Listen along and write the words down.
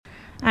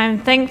I'm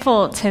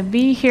thankful to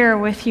be here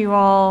with you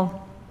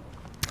all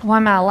one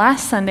of my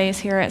last Sundays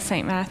here at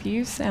St.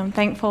 Matthew's. I'm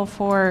thankful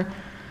for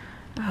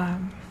the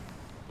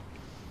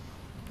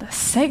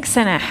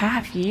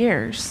 6.5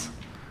 years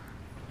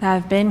that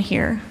I've been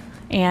here,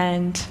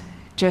 and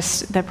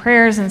just the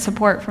prayers and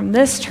support from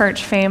this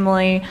church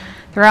family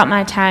throughout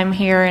my time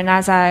here, and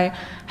as I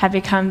have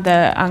become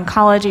the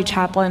oncology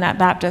chaplain at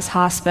Baptist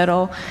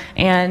Hospital.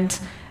 And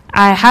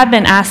I have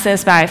been asked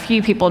this by a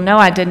few people. No,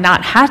 I did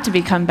not have to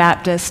become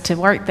Baptist to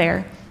work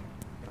there.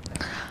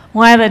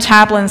 One of the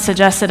chaplains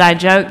suggested I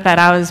joke that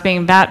I was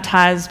being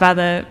baptized by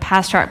the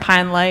pastor at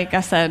Pine Lake.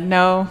 I said,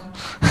 no.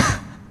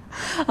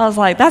 I was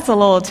like, that's a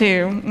little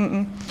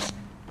too.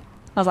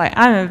 I was like,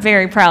 I'm a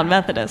very proud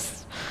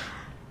Methodist.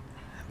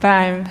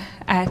 But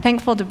I'm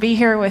thankful to be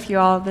here with you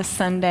all this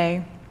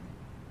Sunday.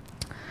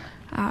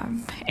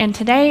 In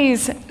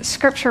today's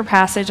scripture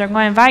passage, I'm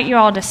going to invite you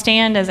all to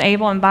stand as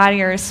able in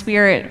body or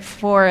spirit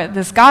for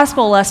this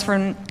gospel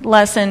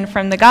lesson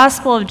from the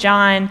Gospel of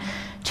John,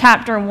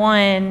 chapter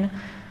 1,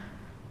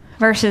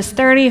 verses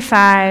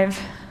 35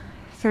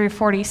 through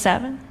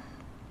 47,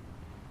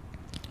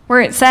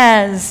 where it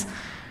says,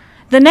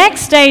 "The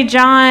next day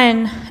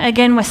John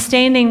again was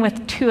standing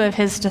with two of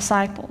his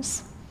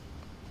disciples.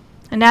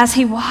 And as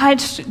he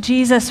watched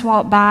Jesus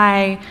walk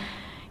by,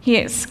 he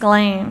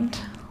exclaimed,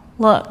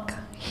 'Look,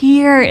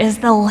 here is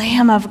the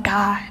Lamb of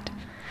God.'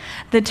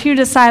 The two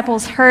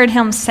disciples heard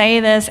him say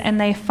this, and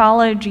they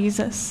followed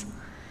Jesus.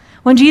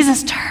 When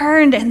Jesus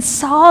turned and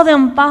saw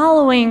them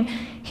following,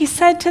 he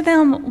said to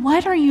them,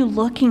 'What are you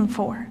looking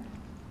for?'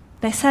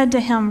 They said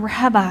to him,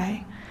 'Rabbi,'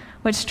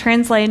 which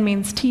translated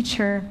means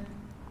teacher,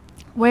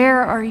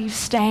 'where are you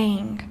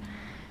staying?'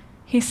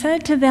 He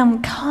said to them,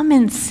 'Come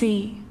and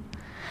see.'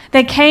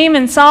 They came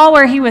and saw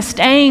where he was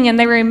staying, and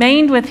they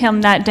remained with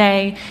him that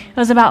day. It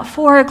was about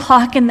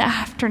 4:00 in the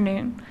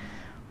afternoon.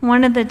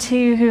 One of the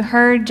two who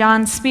heard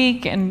John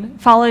speak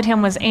and followed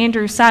him was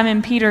Andrew,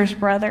 Simon Peter's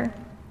brother.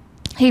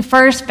 He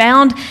first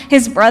found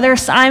his brother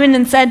Simon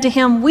and said to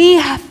him, 'We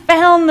have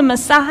found the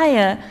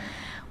Messiah,'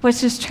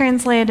 which is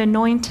translated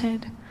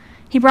anointed.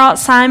 He brought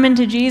Simon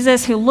to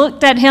Jesus, who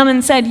looked at him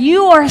and said,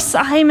 'You are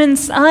Simon,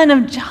 son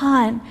of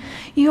John.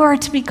 You are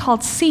to be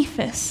called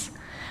Cephas,'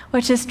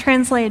 which is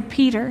translated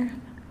Peter.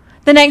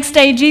 The next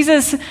day,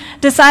 Jesus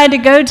decided to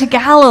go to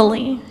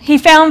Galilee. He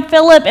found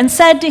Philip and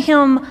said to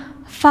him,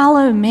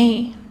 'Follow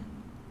me.'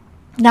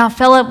 Now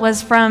Philip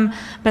was from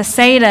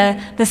Bethsaida,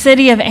 the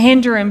city of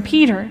Andrew and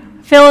Peter.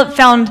 Philip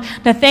found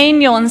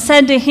Nathanael and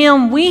said to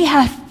him, 'We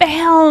have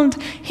found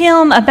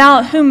him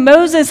about whom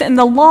Moses in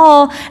the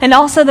law and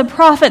also the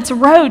prophets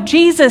wrote,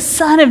 Jesus,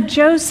 son of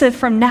Joseph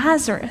from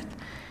Nazareth.'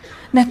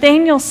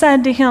 Nathanael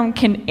said to him,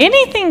 'Can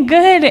anything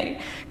good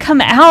come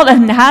out of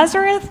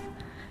Nazareth?'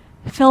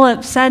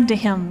 Philip said to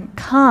him,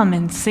 'Come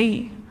and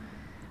see.'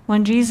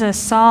 When Jesus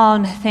saw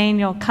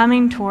Nathanael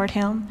coming toward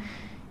him,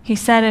 he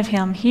said of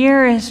him,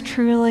 'Here is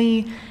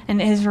truly an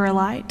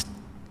Israelite,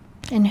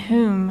 in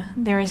whom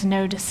there is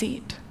no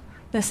deceit.'"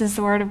 This is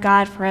the word of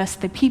God for us,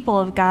 the people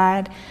of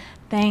God.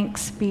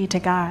 Thanks be to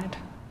God.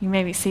 You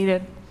may be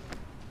seated.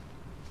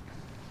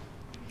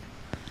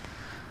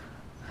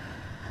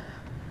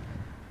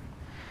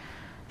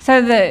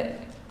 So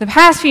the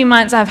past few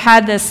months, I've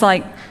had this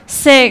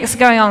 6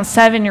 going on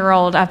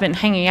 7-year-old I've been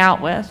hanging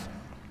out with.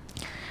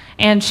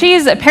 And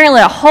she's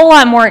apparently a whole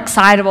lot more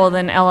excitable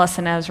than Ellis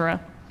and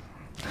Ezra.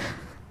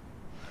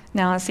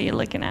 Now I see you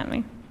looking at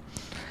me.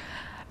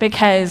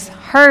 Because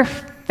her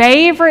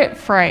favorite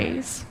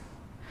phrase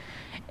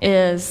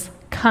is,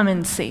 "Come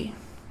and see.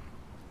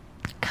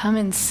 Come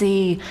and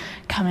see,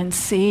 come and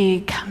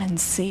see, come and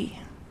see."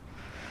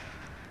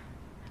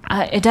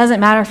 It doesn't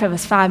matter if it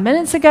was 5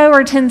 minutes ago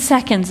or 10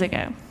 seconds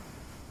ago,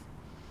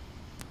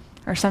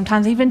 or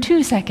sometimes even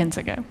 2 seconds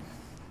ago.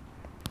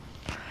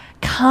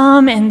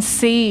 Come and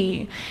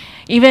see.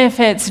 Even if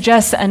it's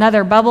just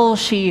another bubble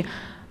she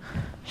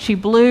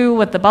blew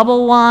with the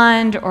bubble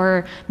wand,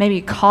 or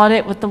maybe caught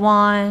it with the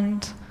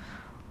wand,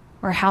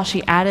 or how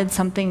she added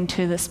something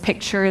to this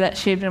picture that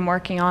she had been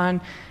working on.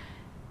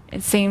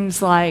 It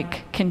seems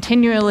like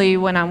continually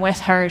when I'm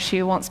with her,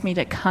 she wants me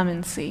to come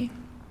and see.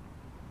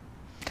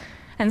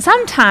 And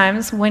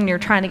sometimes when you're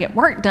trying to get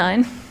work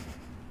done,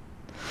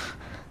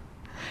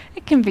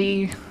 it can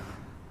be,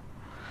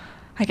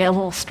 I get a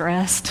little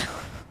stressed.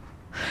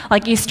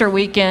 Like Easter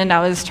weekend,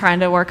 I was trying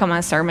to work on my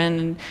sermon,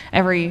 and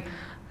every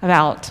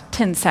about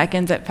 10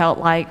 seconds, it felt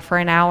like, for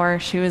an hour,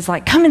 she was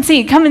like, "Come and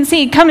see, come and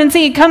see, come and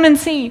see, come and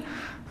see."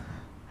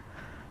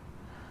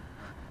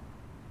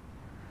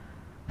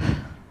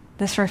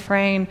 This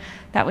refrain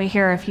that we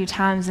hear a few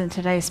times in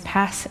today's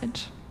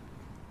passage.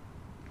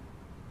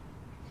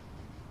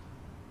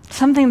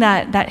 Something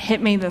that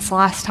hit me this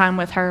last time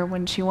with her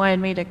when she wanted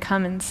me to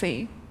come and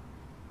see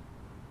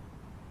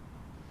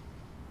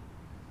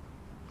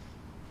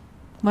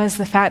was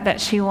the fact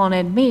that she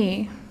wanted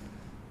me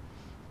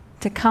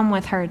to come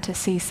with her to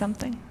see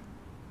something.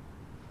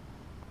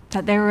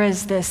 That there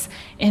was this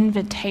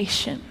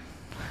invitation,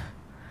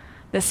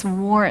 this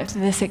warmth,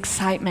 this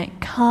excitement.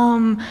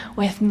 Come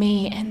with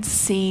me and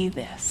see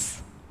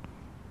this.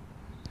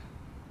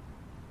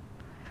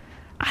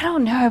 I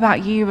don't know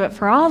about you, but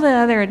for all the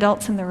other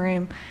adults in the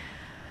room,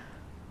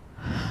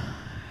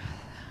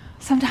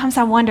 sometimes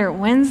I wonder,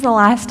 when's the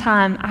last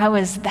time I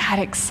was that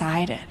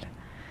excited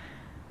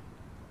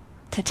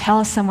to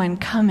tell someone,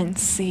 come and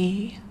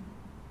see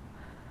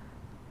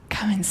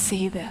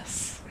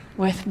this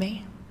with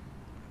me?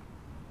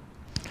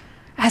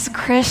 As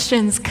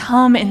Christians,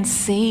 come and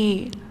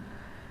see.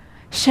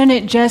 Shouldn't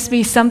it just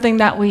be something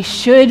that we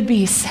should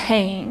be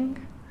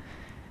saying?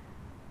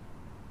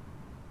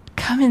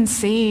 Come and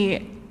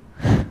see.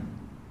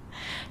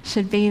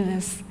 Should be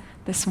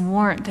this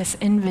warmth, this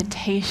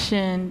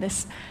invitation,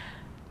 this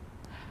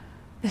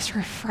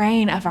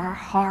refrain of our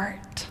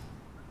heart.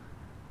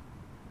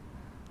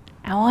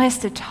 I want us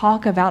to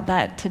talk about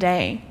that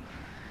today.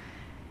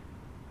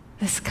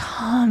 This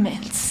come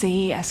and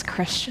see as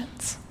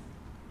Christians.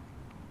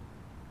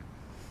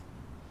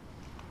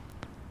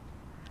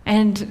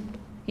 And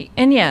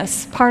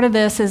yes, part of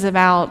this is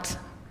about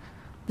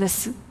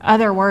this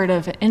other word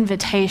of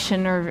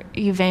invitation or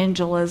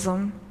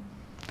evangelism.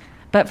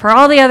 But for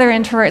all the other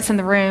introverts in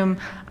the room,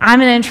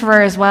 I'm an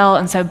introvert as well,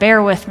 and so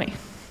bear with me.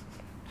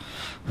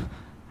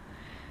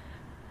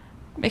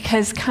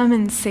 Because come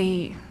and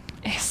see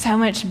is so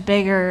much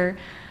bigger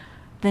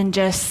than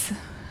just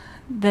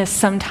this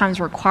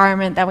sometimes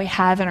requirement that we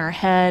have in our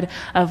head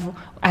of,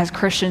 as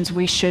Christians,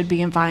 we should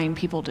be inviting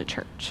people to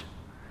church.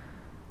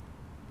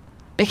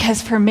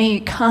 Because for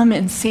me, come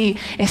and see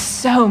is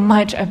so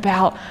much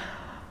about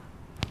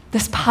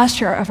this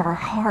posture of our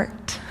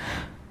heart.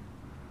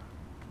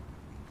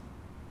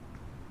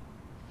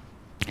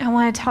 I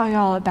want to tell you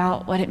all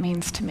about what it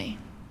means to me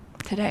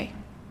today.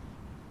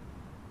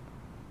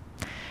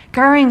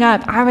 Growing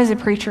up, I was a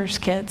preacher's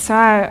kid, so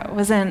I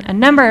was in a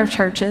number of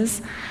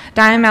churches.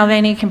 Diane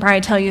Mulvaney can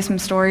probably tell you some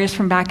stories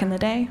from back in the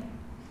day.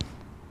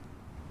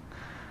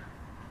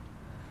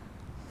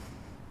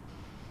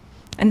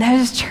 And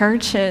those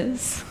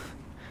churches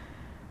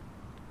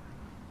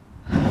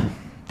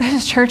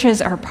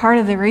are part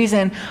of the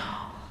reason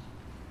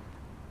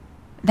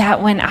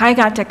that when I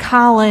got to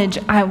college,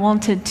 I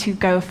wanted to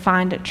go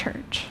find a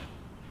church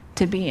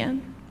to be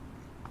in.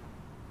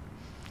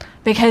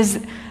 Because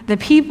the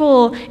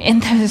people in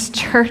those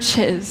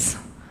churches,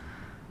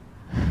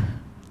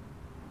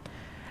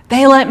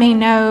 they let me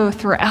know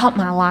throughout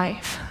my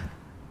life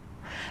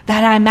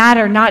that I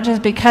mattered, not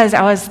just because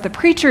I was the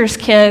preacher's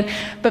kid,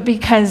 but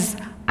because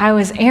I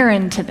was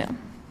Aaron to them.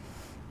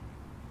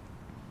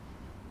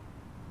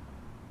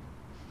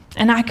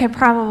 And I could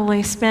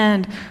probably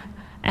spend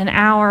an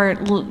hour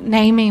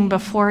naming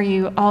before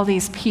you all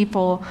these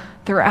people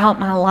throughout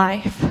my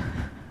life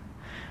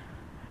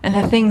and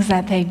the things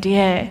that they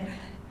did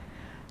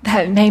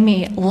that made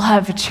me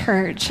love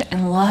church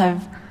and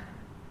love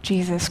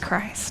Jesus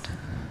Christ.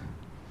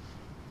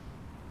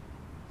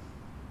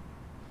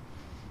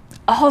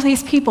 All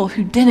these people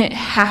who didn't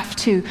have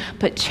to,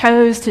 but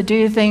chose to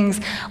do things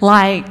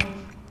like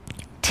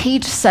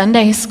teach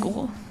Sunday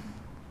school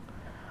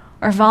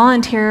or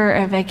volunteer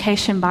at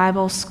Vacation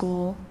Bible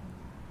School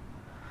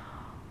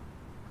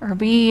or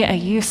be a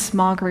youth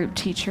small group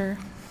teacher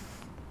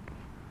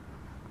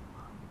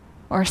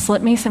or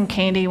slip me some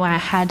candy when I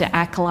had to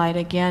acolyte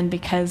again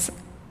because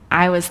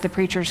I was the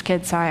preacher's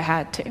kid, so I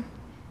had to.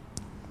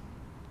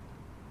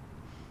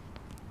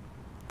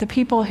 The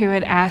people who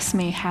would ask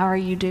me, how are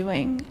you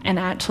doing, and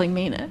actually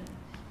mean it.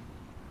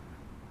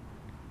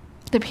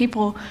 The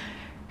people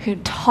who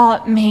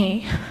taught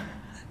me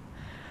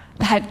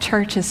that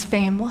church is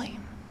family.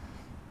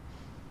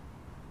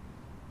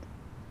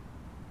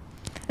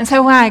 And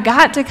so when I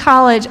got to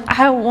college,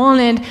 I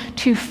wanted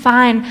to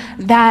find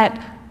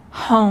that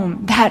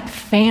home, that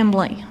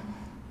family.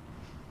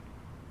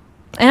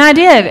 And I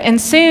did.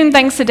 And soon,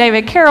 thanks to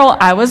David Carroll,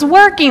 I was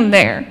working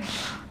there.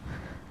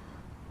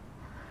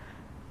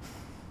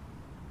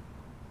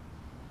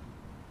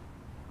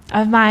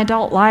 Of my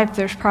adult life,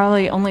 there's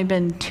probably only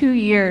been 2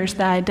 years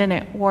that I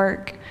didn't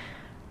work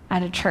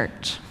at a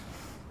church.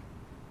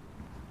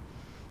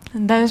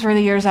 And those were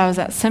the years I was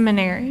at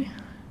seminary.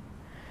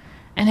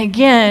 And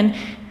again,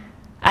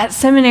 at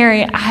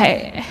seminary,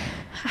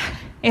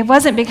 it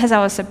wasn't because I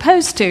was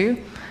supposed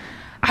to.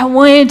 I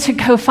wanted to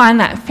go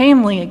find that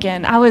family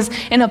again. I was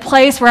in a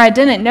place where I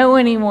didn't know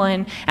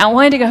anyone, and I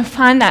wanted to go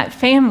find that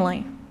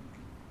family.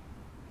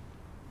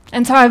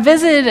 And so I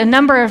visited a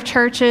number of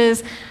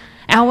churches,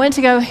 and I went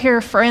to go hear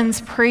friends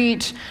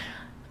preach,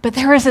 but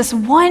there was this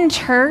one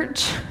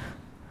church.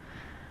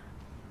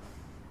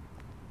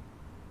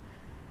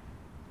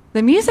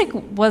 The music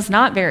was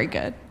not very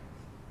good.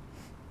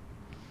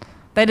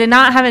 They did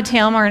not have a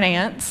Tim or an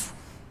Ants.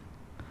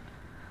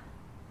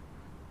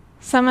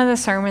 Some of the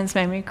sermons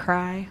made me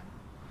cry.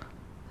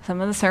 Some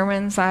of the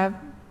sermons I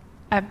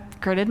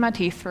gritted my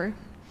teeth through.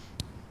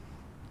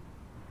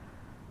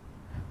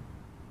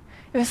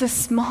 It was a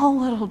small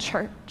little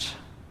church.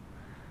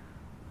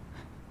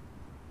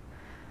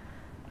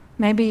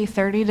 Maybe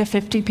 30 to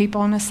 50 people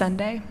on a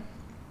Sunday.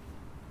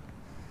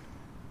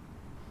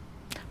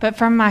 But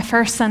from my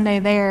first Sunday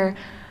there,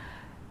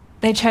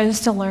 they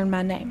chose to learn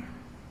my name.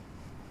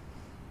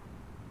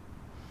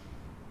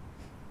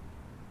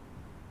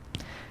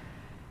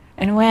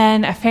 And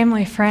when a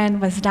family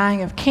friend was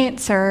dying of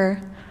cancer,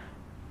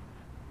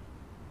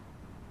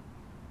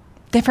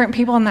 different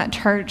people in that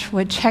church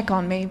would check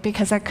on me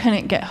because I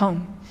couldn't get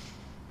home.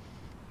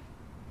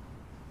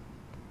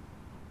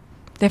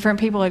 Different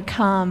people would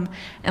come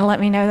and let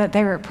me know that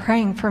they were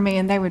praying for me,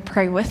 and they would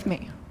pray with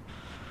me.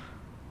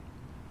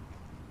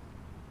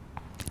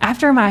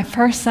 After my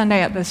first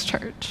Sunday at this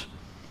church,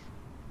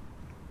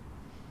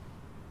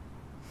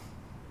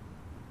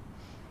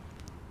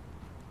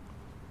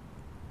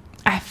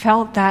 I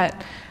felt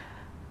that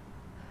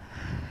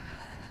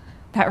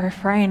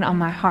refrain on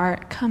my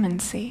heart, come and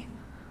see.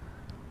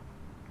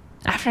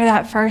 After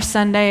that first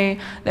Sunday,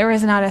 there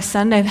was not a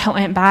Sunday that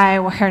went by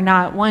where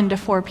not 1 to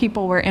 4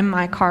 people were in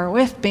my car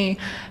with me,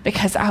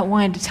 because I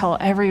wanted to tell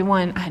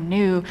everyone I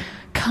knew,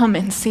 come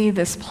and see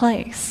this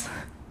place.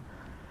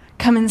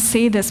 Come and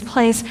see this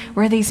place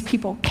where these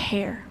people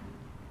care.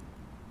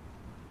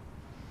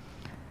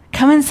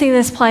 Come and see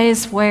this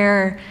place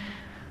where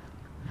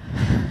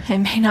it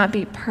may not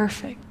be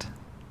perfect,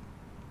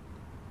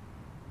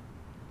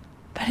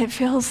 but it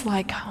feels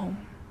like home.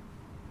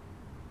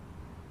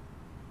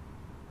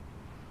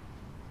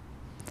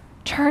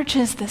 Church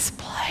is this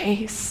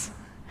place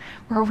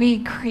where we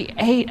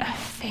create a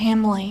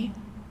family,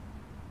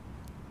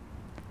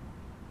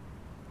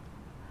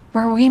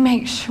 where we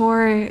make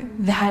sure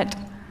that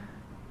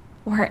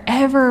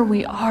wherever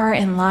we are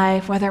in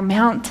life, whether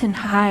mountain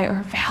high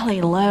or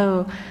valley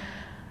low,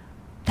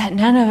 that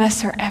none of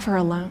us are ever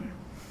alone.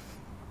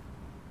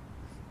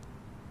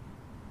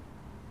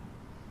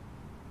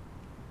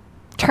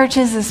 Church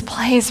is this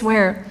place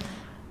where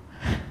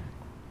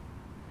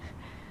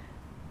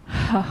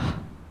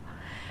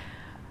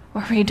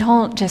we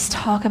don't just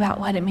talk about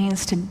what it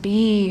means to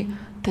be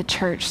the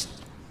church,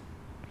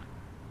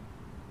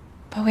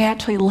 but we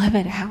actually live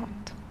it out.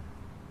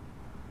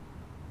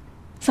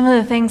 Some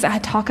of the things I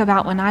talk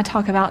about when I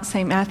talk about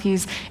St.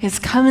 Matthew's is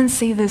come and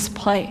see this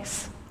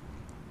place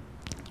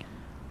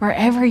where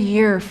every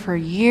year, for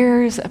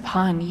years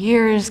upon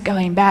years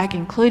going back,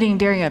 including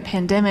during a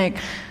pandemic,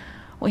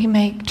 we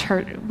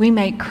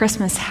make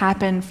Christmas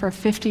happen for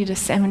 50 to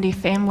 70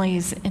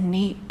 families in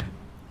need.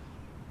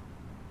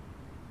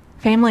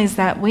 Families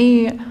that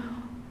we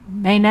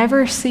may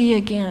never see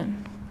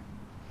again,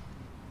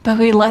 but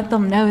we let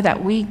them know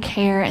that we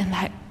care, and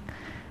that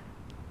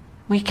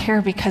we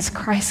care because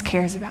Christ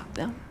cares about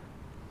them.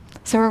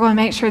 So we're going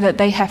to make sure that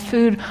they have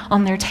food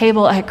on their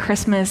table at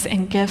Christmas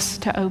and gifts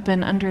to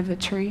open under the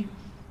tree.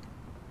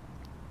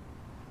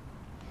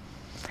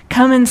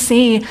 Come and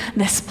see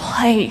this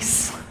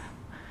place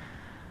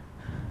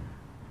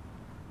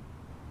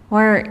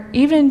where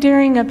even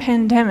during a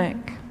pandemic,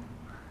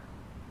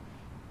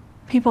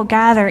 people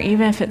gather,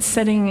 even if it's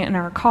sitting in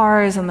our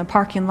cars in the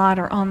parking lot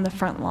or on the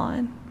front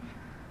lawn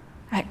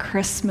at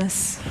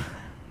Christmas,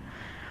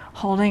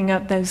 holding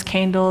up those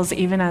candles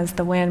even as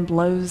the wind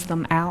blows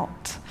them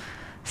out,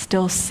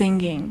 still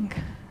singing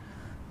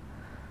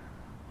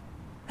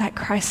that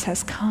Christ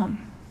has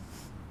come.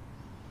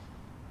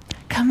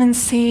 Come and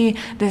see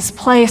this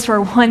place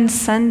where one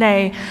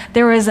Sunday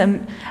there was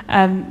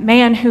a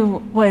man who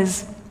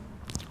was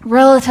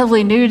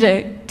relatively new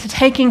to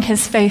taking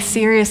his faith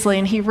seriously,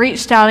 and he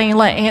reached out and he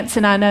let Ants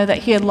and I know that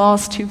he had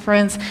lost 2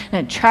 friends in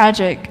a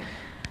tragic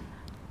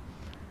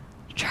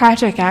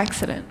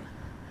accident.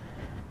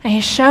 And he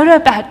showed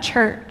up at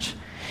church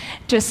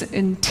just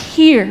in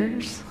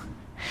tears.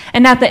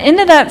 And at the end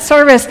of that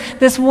service,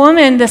 this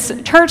woman, this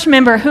church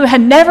member who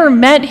had never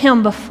met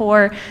him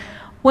before,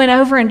 went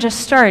over and just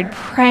started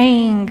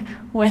praying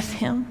with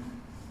him.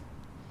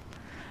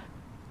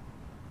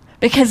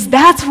 Because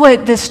that's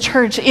what this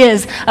church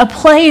is, a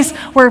place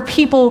where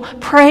people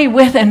pray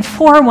with and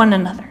for one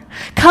another.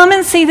 Come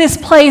and see this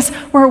place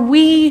where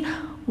we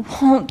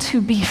want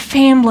to be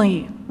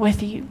family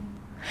with you.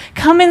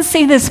 Come and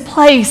see this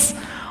place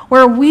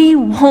where we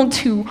want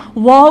to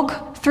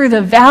walk through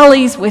the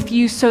valleys with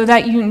you, so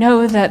that you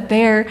know that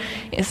there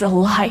is a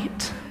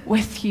light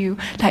with you,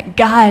 that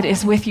God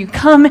is with you.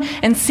 Come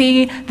and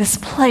see this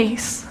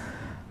place.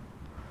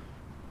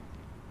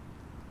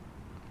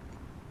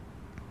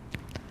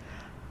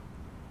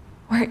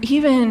 Where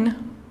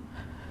even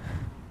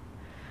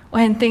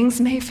when things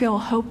may feel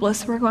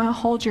hopeless, we're going to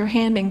hold your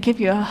hand and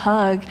give you a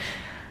hug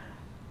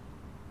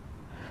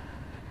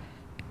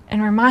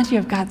and remind you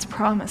of God's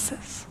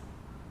promises.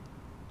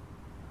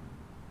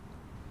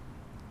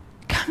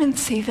 Come and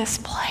see this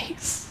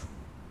place.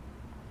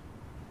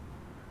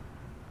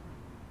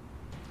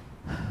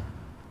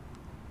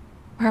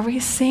 Where we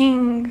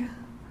sing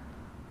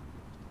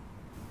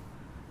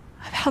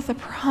about the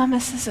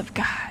promises of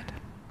God.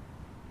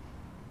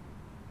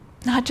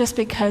 Not just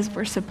because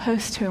we're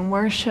supposed to in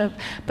worship,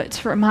 but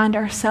to remind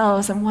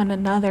ourselves and one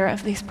another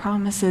of these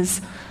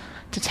promises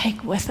to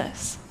take with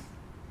us.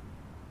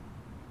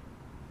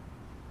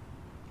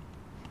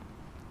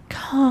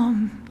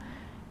 Come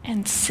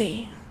and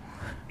see.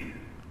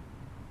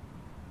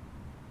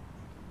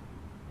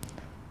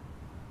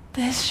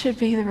 This should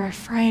be the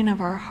refrain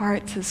of our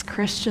hearts as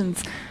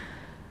Christians,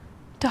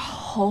 to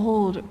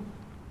hold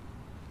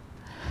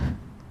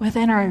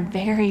within our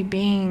very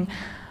being,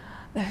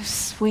 those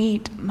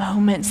sweet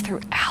moments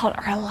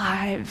throughout our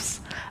lives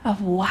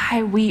of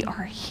why we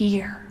are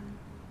here,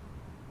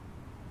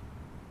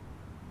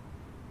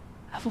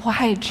 of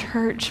why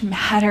church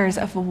matters,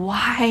 of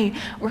why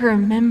we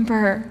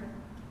remember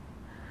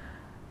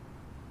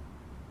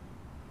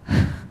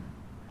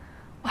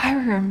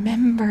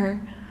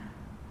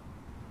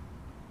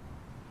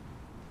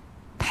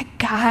that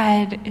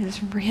God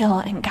is real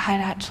and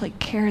God actually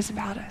cares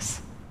about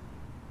us.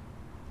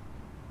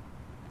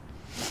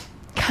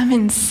 Come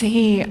and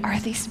see are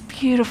these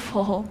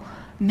beautiful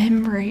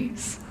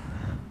memories,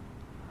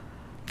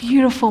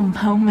 beautiful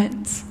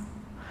moments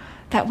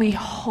that we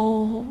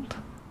hold.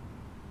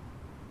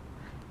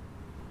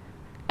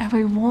 And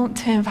we want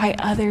to invite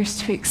others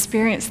to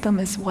experience them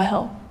as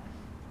well.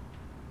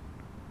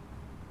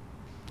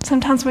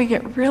 Sometimes we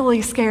get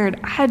really scared.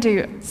 I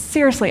do.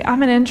 Seriously,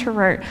 I'm an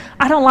introvert.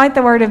 I don't like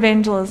the word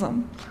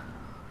evangelism.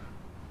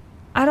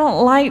 I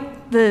don't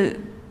like the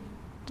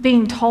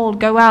being told,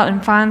 go out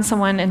and find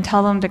someone and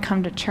tell them to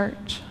come to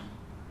church.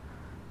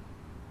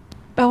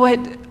 But what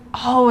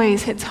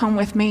always hits home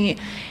with me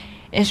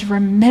is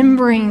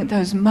remembering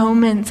those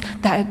moments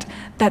that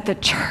the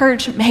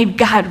church made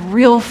God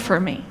real for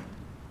me.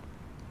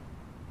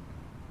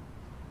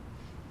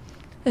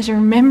 Is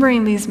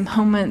remembering these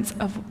moments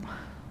of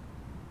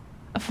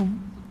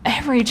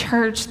every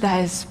church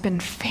that has been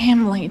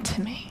family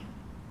to me.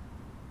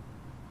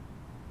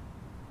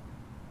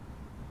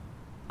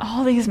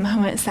 All these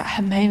moments that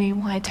have made me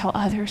want to tell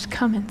others,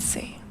 come and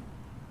see.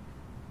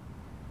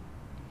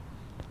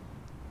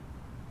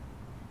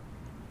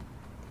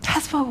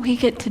 That's what we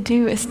get to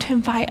do, is to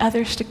invite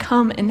others to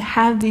come and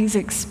have these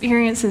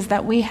experiences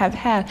that we have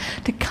had,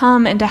 to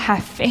come and to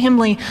have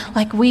family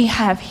like we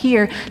have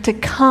here, to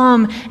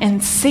come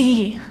and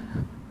see,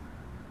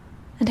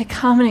 and to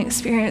come and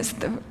experience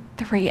the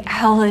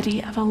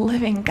reality of a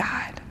living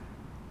God.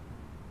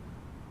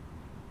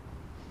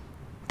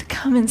 To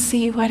come and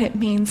see what it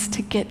means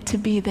to get to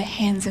be the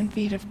hands and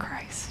feet of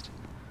Christ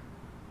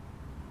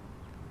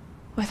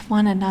with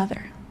one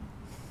another.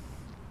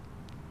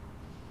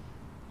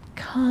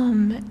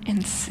 Come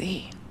and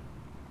see.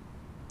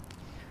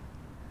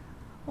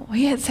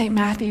 We at St.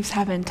 Matthew's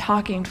have been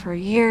talking for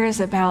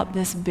years about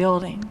this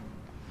building,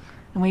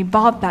 and we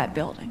bought that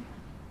building.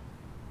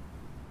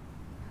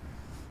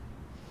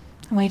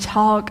 And we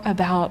talk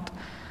about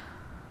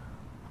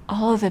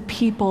all of the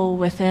people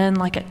within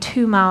like a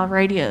 2-mile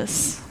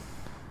radius,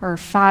 or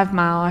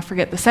 5-mile, I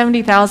forget, the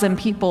 70,000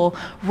 people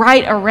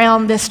right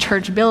around this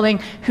church building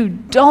who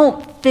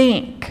don't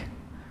think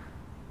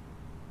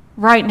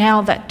right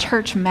now that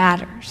church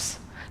matters,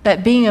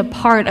 that being a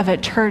part of a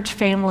church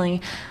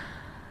family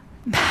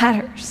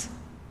matters.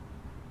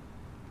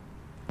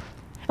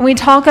 And we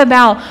talk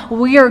about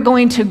we are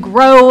going to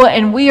grow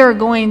and we are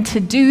going to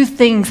do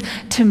things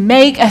to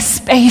make a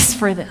space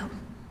for them.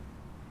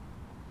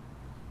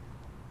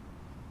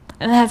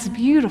 And that's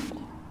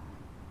beautiful.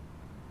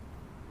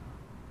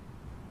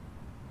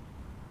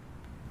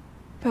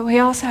 But we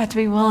also have to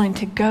be willing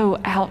to go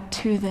out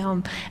to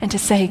them and to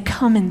say,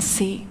 come and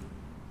see.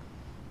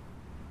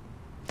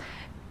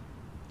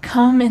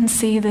 Come and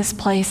see this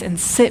place and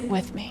sit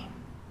with me.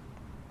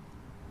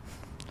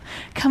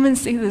 Come and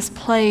see this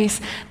place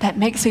that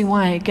makes me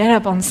want to get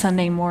up on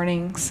Sunday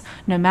mornings,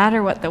 no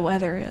matter what the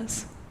weather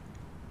is.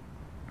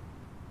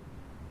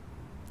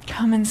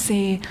 Come and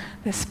see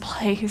this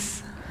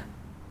place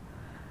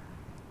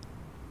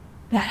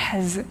that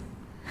has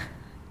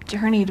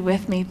journeyed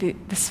with me,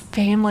 this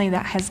family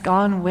that has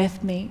gone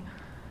with me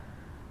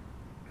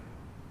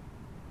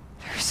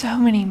through so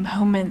many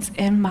moments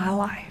in my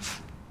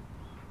life.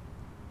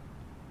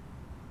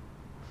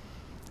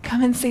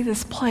 Come and see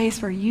this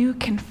place where you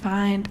can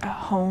find a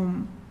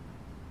home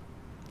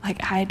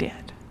like I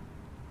did.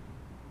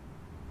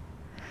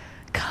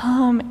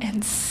 Come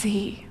and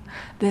see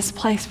this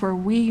place where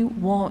we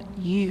want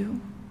you.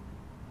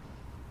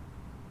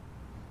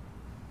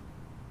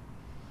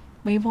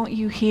 We want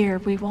you here.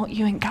 We want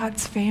you in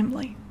God's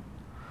family.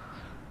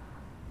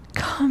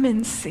 Come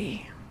and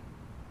see.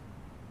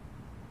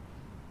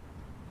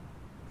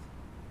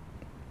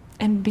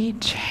 And be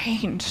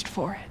changed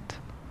for it.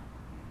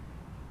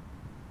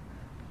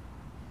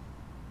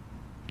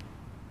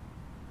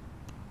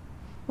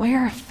 We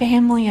are a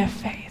family of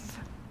faith.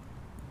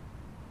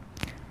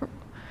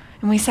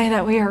 And we say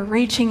that we are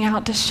reaching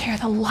out to share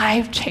the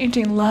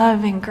life-changing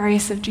love and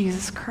grace of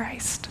Jesus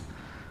Christ.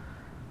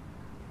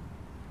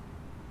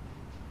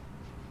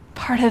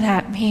 Part of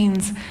that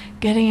means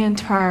getting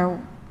into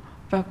our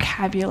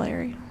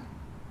vocabulary,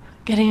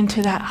 getting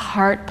into that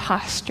heart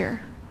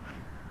posture.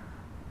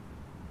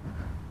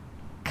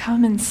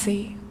 Come and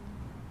see.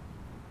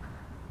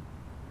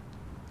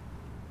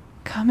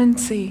 Come and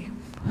see.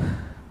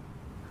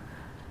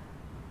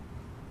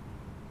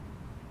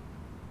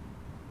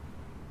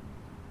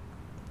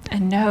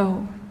 And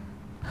know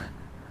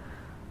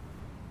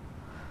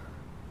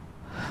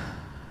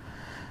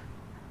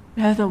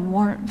the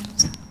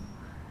warmth,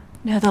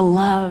 know the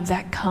love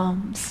that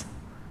comes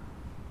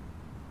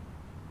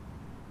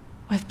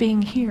with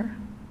being here.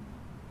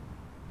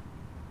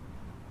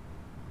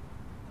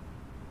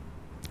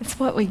 It's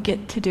what we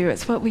get to do.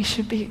 It's what we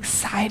should be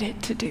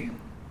excited to do.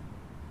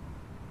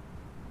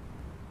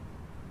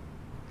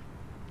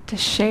 To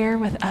share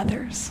with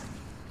others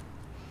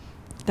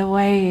the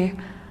way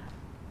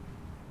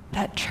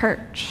that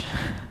church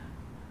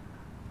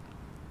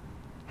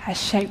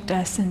has shaped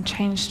us and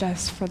changed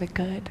us for the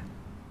good.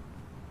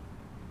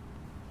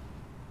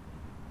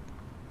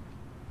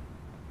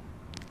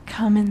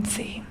 Come and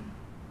see.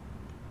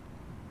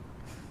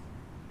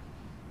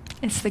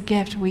 It's the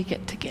gift we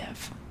get to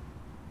give.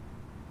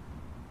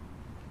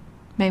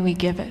 May we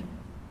give it.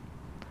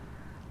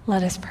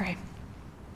 Let us pray.